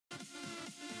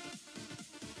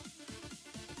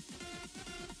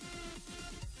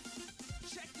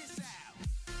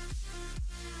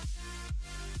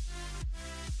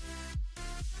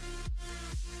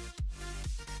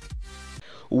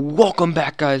Welcome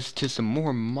back, guys, to some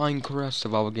more Minecraft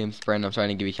survival games. Brandon, I'm sorry I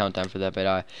didn't give you countdown for that,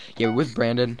 but yeah, we're with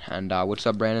Brandon. And what's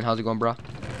up, Brandon? How's it going, bro?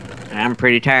 I'm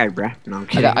pretty tired, bruh. No, I'm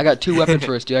kidding. I got two weapons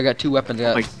for us, dude. I got two weapons.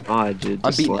 Oh my god, dude.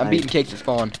 I'm beating cakes at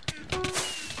spawn.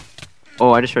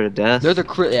 Oh, I just heard a death. There's a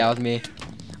crit. Yeah, that was me.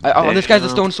 Oh, this guy's a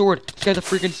stone sword. This guy's a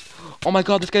freaking. Oh my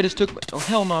god, this guy just took. Oh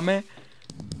hell no, man.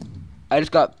 I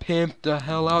just got pimped the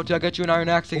hell out. Dude, I got you an iron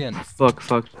axe again.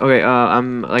 Fuck. Okay,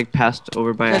 I'm like passed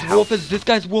over by a house. This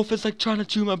guy's wolf is like trying to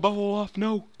chew my butthole off.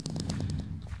 No.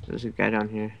 There's a guy down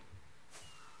here.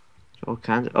 All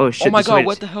kinds of. Oh shit. Oh my god,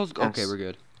 what the hell's. Okay, we're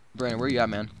good. Brandon, where you at,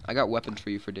 man? I got weapons for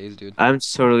you for days, dude. I'm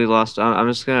totally lost. I'm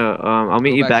just gonna I'll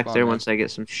meet you back there man. once I get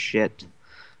some shit.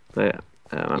 But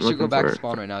I'm you should go back to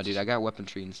spawn right now, dude. I got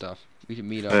weaponry and stuff. We can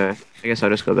meet up. I guess I'll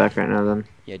just go back right now then.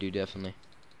 Yeah, dude, definitely.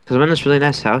 Cause I'm in this really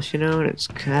nice house, you know, and it's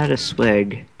kind of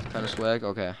swag. Kind of swag?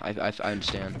 Okay, I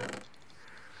understand.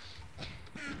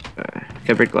 Can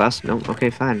I break glass? No.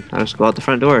 Okay, fine. I'll just go out the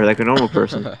front door like a normal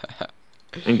person.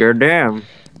 And goddamn.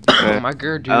 Oh my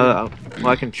god, dude. Well,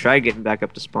 I can try getting back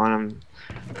up to spawn. I'm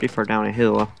pretty far down a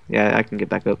hill. Yeah, I can get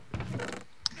back up.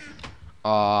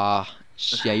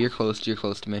 Yeah, you're close. You're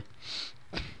close to me.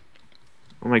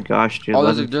 Oh my gosh, dude.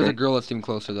 Oh, there's a girl that's even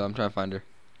closer though. I'm trying to find her.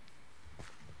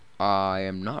 I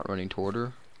am not running toward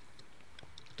her.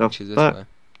 She's this way.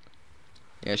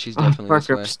 Yeah, she's definitely this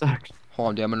way. I'm stuck. Hold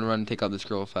on, dude. I'm gonna run and take out this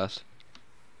girl fast.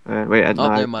 Wait,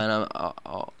 never mind.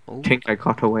 I think I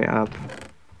got a way up.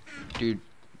 Dude,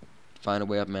 find a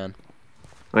way up, man.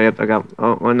 Oh, yep, I got.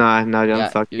 Oh, well, no,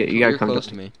 I'm fucked. You gotta come close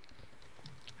to me.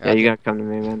 Yeah, you gotta come to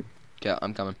me, man. Yeah,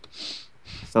 I'm coming.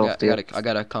 I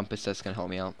got a compass that's gonna help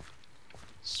me out.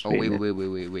 Sweet,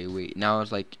 oh wait. Now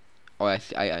it's like, oh, I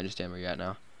understand where you're at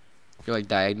now. You're like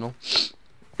diagonal.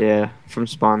 Yeah, from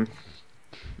spawn.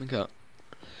 Okay.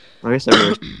 I guess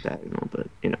everywhere's diagonal, but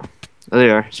you know. Oh, there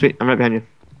you are. Sweet, I'm right behind you.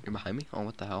 You're behind me? Oh,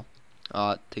 what the hell?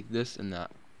 Take this and that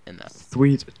and that.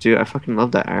 Sweet, dude. I fucking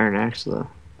love that iron axe though.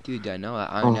 Dude, I know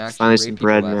that iron axe. Finally some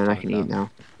bread, man. I can eat now.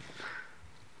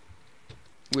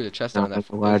 Ooh, the chest on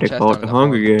that. Why they call it the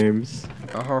Hunger Games?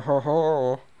 I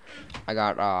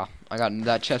got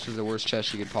that chest is the worst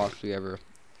chest you could possibly ever.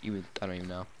 I don't even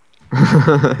know.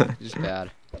 Just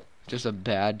bad. Just a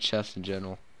bad chest in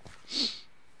general.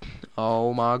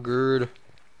 Oh my god.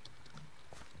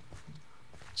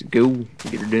 Let's go.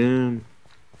 Get her done.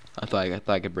 I thought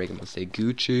I could break him and say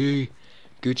Gucci.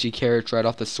 Gucci carrots right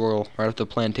off the soil, right off the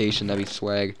plantation. That'd be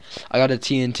swag. I got a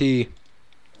TNT.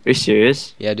 Are you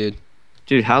serious? Yeah, dude.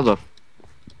 Dude, how the?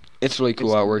 It's really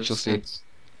cool how it works. You'll see.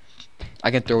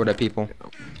 I can throw it at people.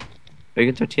 Are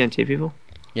you gonna throw TNT people?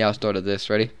 Yeah, I'll throw it at this.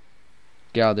 Ready?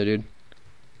 Get out of there, dude.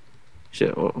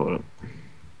 Shit, hold up.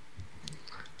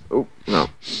 Oh, no.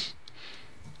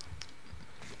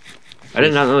 I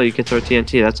did not know you could throw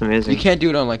TNT, that's amazing. You can't do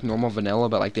it on like normal vanilla,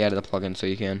 but like they added a plugin so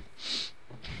you can.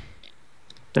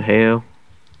 The hell?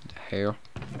 The hell?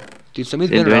 Dude,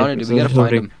 somebody's been around it, dude. We gotta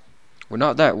find him. We're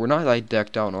not like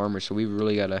decked out in armor, so we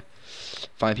really gotta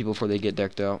find people before they get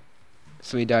decked out.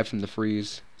 Somebody died from the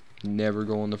freeze. Never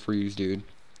go in the freeze, dude.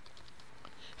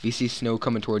 If you see snow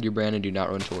coming toward you, Brandon, do not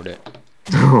run toward it.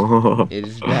 It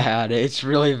is bad. It's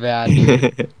really bad,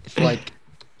 dude. It's like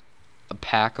a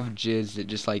pack of jizz that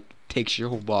just like takes your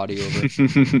whole body over.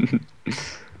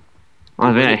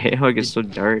 Oh man, I hate how it gets so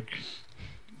dark.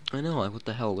 I know, like what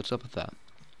the hell? What's up with that?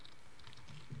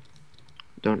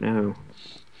 Don't know.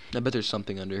 I bet there's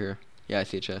something under here. Yeah, I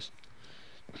see a chest.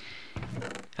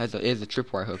 It has a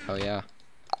tripwire hook. Oh yeah.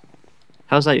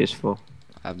 How's that useful?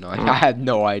 I have no idea. I have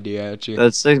no idea, actually.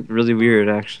 That's like really weird,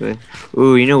 actually.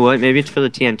 Ooh, you know what? Maybe it's for the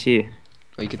TNT.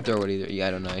 Oh, you could throw it either. Yeah, I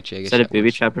don't know. Actually, I guess. Is that a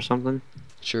booby trap or something?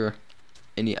 Sure.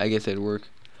 I guess it'd work.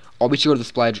 Oh, we should go to the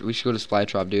supply. We should go to the supply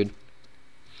drop, dude.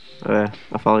 Okay,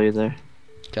 I'll follow you there.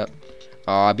 Yep.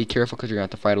 Be careful because you're gonna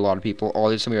have to fight a lot of people. Oh,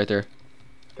 there's somebody right there.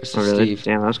 There's really? Steve.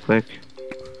 Damn, that was quick.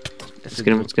 Let's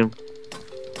get him. Let's get him.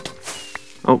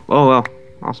 Oh wow,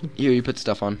 awesome. Here, you put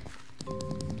stuff on.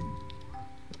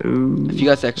 Ooh. If you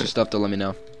got extra stuff, though, let me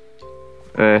know.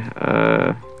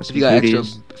 If you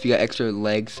got extra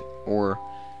legs or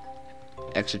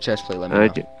extra chest plate, let me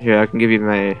know. Here, I can give you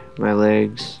my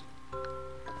legs.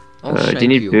 Oh, do you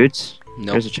need boots?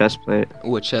 No. There's a chest plate.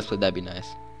 Ooh, a chest plate, that'd be nice.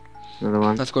 Another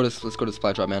one. Let's go to the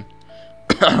supply drop, man.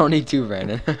 I don't need two,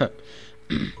 Brandon.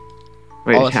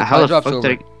 Wait, how the fuck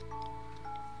did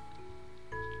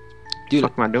Dude, what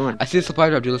the fuck am I doing? I see the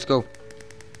supply drop, dude. Let's go.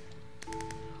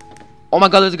 Oh my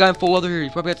god, there's a guy in full leather here.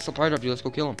 He's probably at the supply drop, dude. Let's go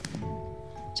kill him.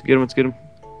 Let's get him. Let's get him.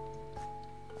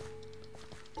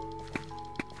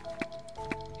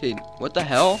 Hey, what the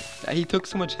hell? He took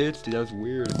so much hits, dude. That was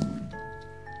weird.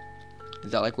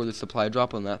 Is that like where the supply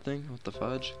drop on that thing? What the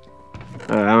fudge?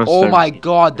 Oh my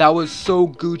god, that was so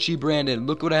Gucci, Brandon.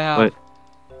 Look what I have. What?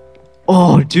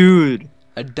 Oh, dude.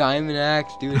 A diamond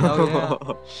axe, dude.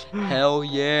 Hell yeah. Hell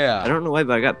yeah. I don't know why,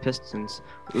 but I got pistons.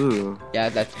 Ooh. Yeah,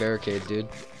 that's barricades, dude.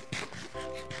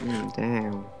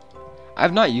 Damn.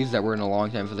 I've not used that word in a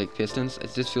long time for like pistons.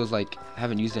 It just feels like I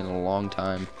haven't used it in a long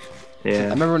time. Yeah. I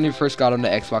remember when we first got on the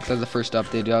Xbox. That was the first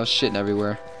update, dude. I was shitting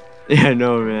everywhere. Yeah, I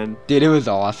know, man. Dude, it was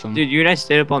awesome. Dude, you and I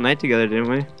stayed up all night together, didn't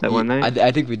we? That one night?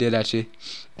 I think we did, actually.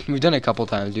 We've done it a couple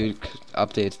times, dude.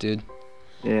 Updates, dude.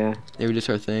 Yeah. They were just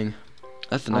our thing.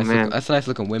 That's a nice nice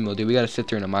looking windmill, dude. We gotta sit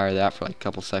there and admire that for like a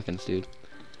couple seconds, dude.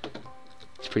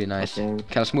 It's pretty nice.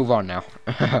 Okay, let's move on now.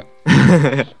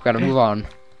 Gotta move on.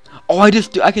 Oh, I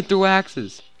can throw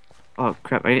axes. Oh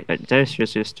crap! I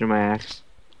just threw my axe.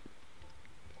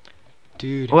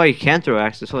 Dude. Oh, you can throw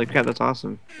axes. Holy crap! That's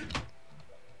awesome.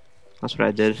 That's what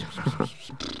I did.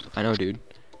 I know, dude.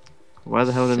 Why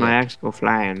the hell did my axe go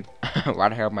flying? Why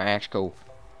the hell did my axe go?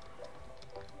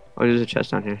 Oh, there's a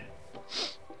chest down here.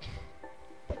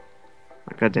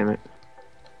 Oh, God damn it.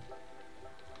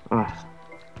 Oh.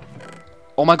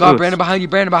 Oh my god, Brandon behind you,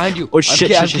 Brandon behind you. Oh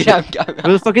shit, shit.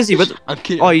 Where the fuck is he? What the? I'm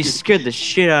kidding. Oh, you scared the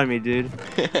shit out of me, dude.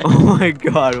 Oh my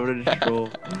god, what a troll.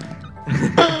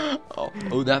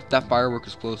 Oh, that firework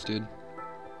is close, dude.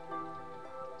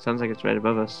 Sounds like it's right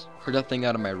above us. Heard that thing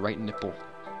out of my right nipple.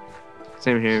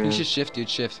 Same here, man. You should shift, dude,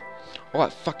 shift. Oh,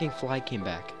 that fucking fly came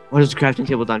back. What is the crafting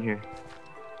table down here?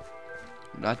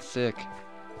 That's sick.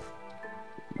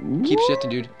 Keep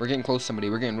shifting, dude. We're getting close to somebody.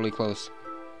 We're getting really close.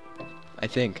 I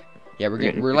think. Yeah,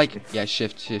 we're like, yeah,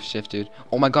 shift, dude.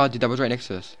 Oh my god, dude, that was right next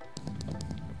to us.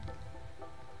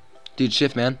 Dude,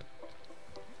 shift, man.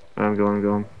 I'm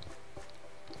going.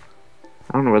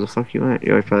 I don't know where the fuck you went.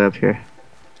 You're probably up here.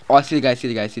 Oh, I see the guy.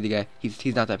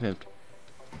 He's not that pimped.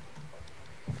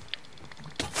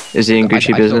 Is he in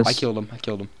Gucci business? I killed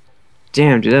him.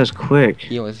 Damn, dude, that was quick.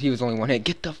 He was only one hit.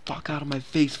 Get the fuck out of my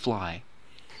face, fly.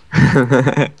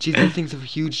 Jeez, that thing's a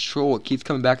huge troll. It keeps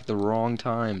coming back at the wrong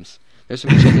times. There's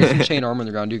some chain armor on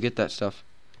the ground, dude. Get that stuff.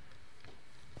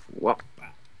 What?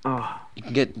 Oh.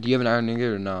 Do you have an iron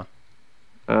ingot or no?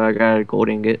 I got a gold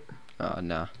ingot.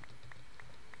 Nah.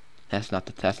 That's not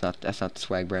the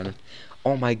swag, Brandon.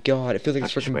 Oh my god, it feels like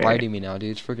it's freaking biting me now,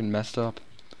 dude. It's freaking messed up.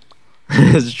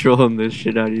 It's trolling this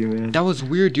shit out of you, man. That was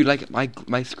weird, dude. Like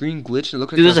my screen glitched. It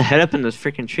looked like dude, there's a head up in this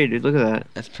freaking tree, dude. Look at that.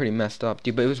 That's pretty messed up,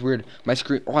 dude. But it was weird. My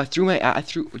screen. Oh, I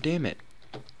threw. Damn it.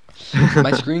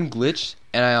 My screen glitched,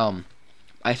 and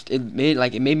it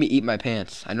made me eat my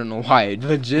pants. I don't know why. It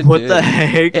legit what did. The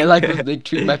heck? It they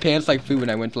treat my pants like food when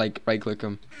I went to like right click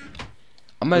them.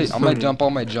 I'm gonna dump all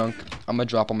my junk. I'm gonna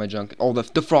drop all my junk. Oh,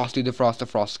 the frost, dude. The frost.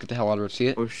 Get the hell out of it. See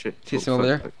it? Oh shit. See it over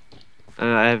there?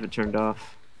 I have it turned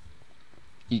off.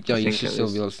 You should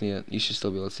still be able to see it. You should still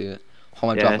be able to see it.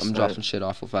 Hold on, I'm dropping shit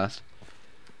off real fast.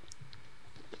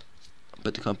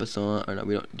 Put the compass on. Or no,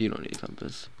 you don't need a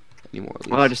compass anymore. At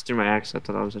least. Well, I just threw my axe. I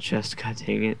thought that was a chest. God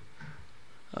dang it.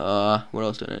 What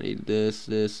else do I need? This.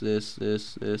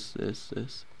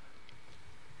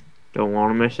 Don't want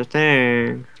to miss a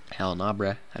thing. Hell nah,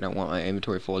 bruh. I don't want my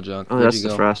inventory full of junk. Oh, that's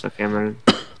the frost. Okay, I'm running.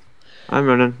 I'm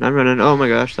running. Oh my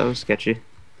gosh, that was sketchy.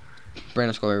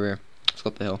 Brandon, let's go over here. Let's go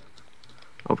up the hill.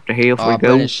 Up the hill we go.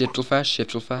 Brandon, shift real fast,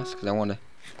 cause I wanna.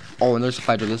 Oh, and there's a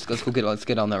supply drop. Let's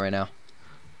get on that right now.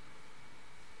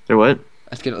 There what?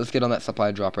 Let's get on that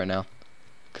supply drop right now.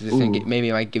 Cause it's maybe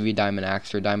it might give you a diamond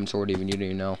axe or a diamond sword even. You don't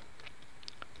even know.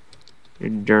 You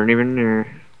don't even know.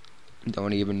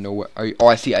 Don't even know where. Are you? Oh,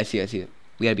 I see it.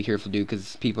 We gotta be careful, dude,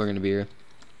 cause people are gonna be here.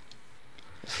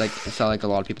 It's not like a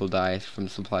lot of people die from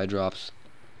supply drops.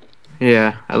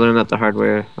 Yeah, I learned that the hard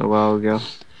way a while ago.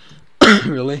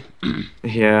 Really?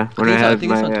 Yeah, I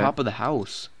think it's on top of the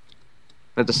house.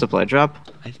 At the supply drop?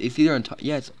 It's either on top.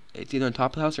 Yeah, it's either on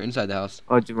top of the house or inside the house.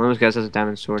 Oh, dude, one of those guys has a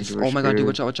diamond sword. Oh my god, dude!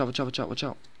 Watch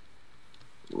out!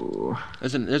 Ooh.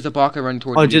 There's a baka running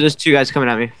towards you. Oh, dude, there's two guys coming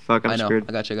at me. Fuck, I'm screwed.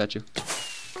 I got you.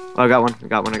 Oh, I got one.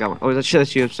 Oh, that's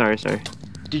you. Sorry.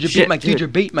 Dude, you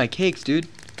beat my cakes, dude.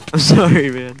 I'm sorry,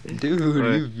 man.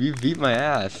 Dude, you beat my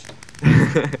ass.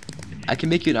 I can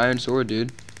make you an iron sword,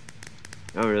 dude.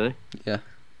 Oh, really? Yeah.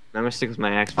 I'm gonna stick with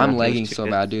my axe. I'm lagging so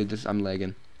bad, dude. I'm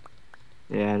lagging.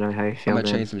 Yeah, I know how you feel. I'm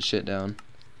gonna change some shit down.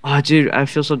 Oh, dude, I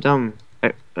feel so dumb.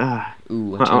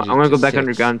 Ooh, I'm gonna go back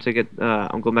underground to get.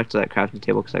 I'm going back to that crafting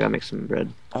table because I gotta make some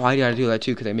bread. Oh, I gotta do that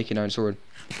too because I make an iron sword.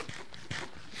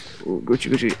 Ooh,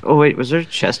 Gucci. Oh wait, was there a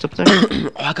chest up there?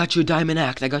 Oh, I got you a diamond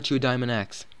axe.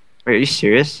 Wait, are you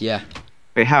serious? Yeah.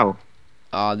 Wait, how?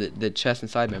 The chest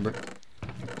inside, remember?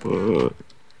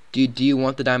 Do you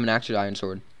want the diamond axe or the iron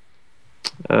sword?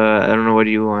 I don't know. What do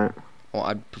you want? Well,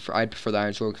 I'd prefer the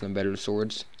iron sword because I'm better with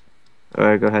swords.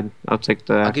 Alright, go ahead. I'll take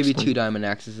the. I'll give you axe 2 diamond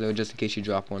axes though, just in case you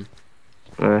drop one.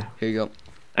 one. Here you go.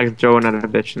 I can throw one at a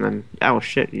bitch and then. Oh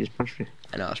shit! You just punched me.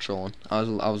 I know I was trolling. I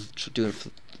was doing it for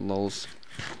lols.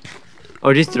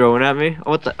 Oh, just throwing at me?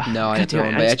 Oh, what the? No, I God didn't throw damn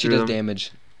him, it, but I it just actually threw does them.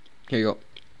 damage. Here you go.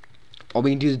 Oh,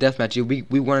 we can do the deathmatch.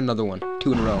 We won another one.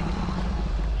 2 in a row.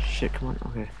 Shit! Come on.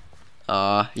 Okay.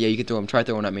 Yeah, you can throw him. Try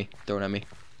throwing at me. Throwing at me.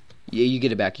 Yeah, you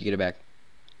get it back. You get it back.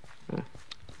 Yeah.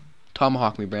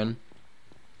 Tomahawk me, Brandon.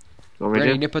 Brandon,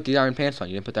 you didn't put the iron pants on.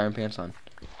 You didn't put the iron pants on.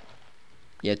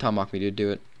 Yeah, tomahawk me, dude.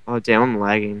 Do it. Oh damn! I'm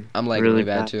lagging. I'm lagging really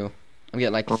bad too. I'm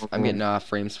getting like Oh, I'm getting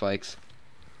frame spikes.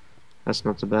 That's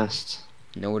not the best.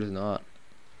 No, it is not.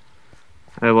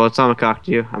 Alright, well, it's on the cock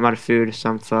to you. I'm out of food, so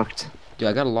I'm fucked. Dude,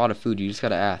 I got a lot of food. You just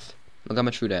gotta ask. Look how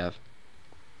much food I have.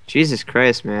 Jesus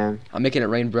Christ, man. I'm making it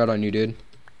rain bread on you, dude.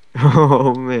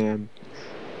 Oh man.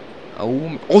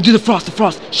 Oh, dude, the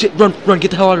frost. Shit, run,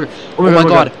 get the hell out of here. Oh my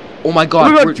god. Oh my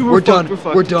god. We're done.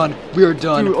 We're done. We're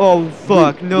done. Dude, oh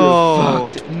fuck, no. We're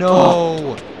fucked.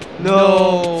 No.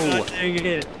 No. God dang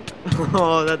it.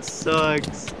 Oh, that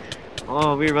sucks.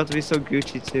 Oh, we were about to be so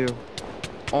Gucci too.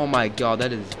 Oh my god,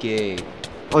 that is gay.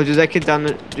 Oh, dude, that kid down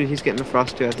the. Dude, he's getting the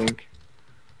frost too, I think.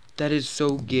 That is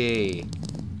so gay.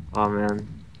 Oh man.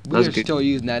 We are still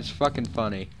using that. It's fucking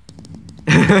funny.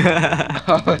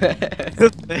 Oh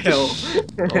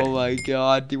my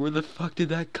god, dude, where the fuck did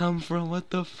that come from?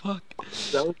 What the fuck?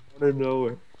 That was out of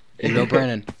nowhere. Hey, no,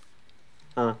 Brandon.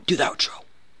 Do the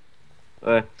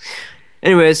outro.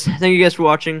 Anyways, thank you guys for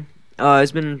watching.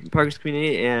 It's been Parker's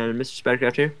Community and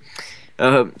Mr.SpiderCraft here.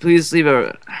 Please leave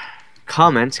a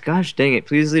comment. Gosh dang it.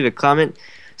 Please leave a comment.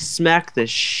 Smack the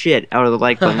shit out of the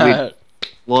like button.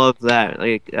 We love that.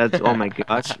 Like, that's, oh my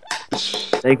gosh.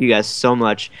 Thank you guys so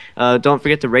much. Don't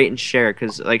forget to rate and share,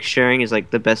 because like sharing is like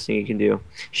the best thing you can do.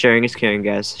 Sharing is caring,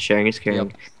 guys. Sharing is caring.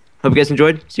 Yep. Hope you guys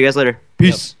enjoyed. See you guys later.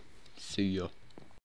 Peace. Yep. See ya.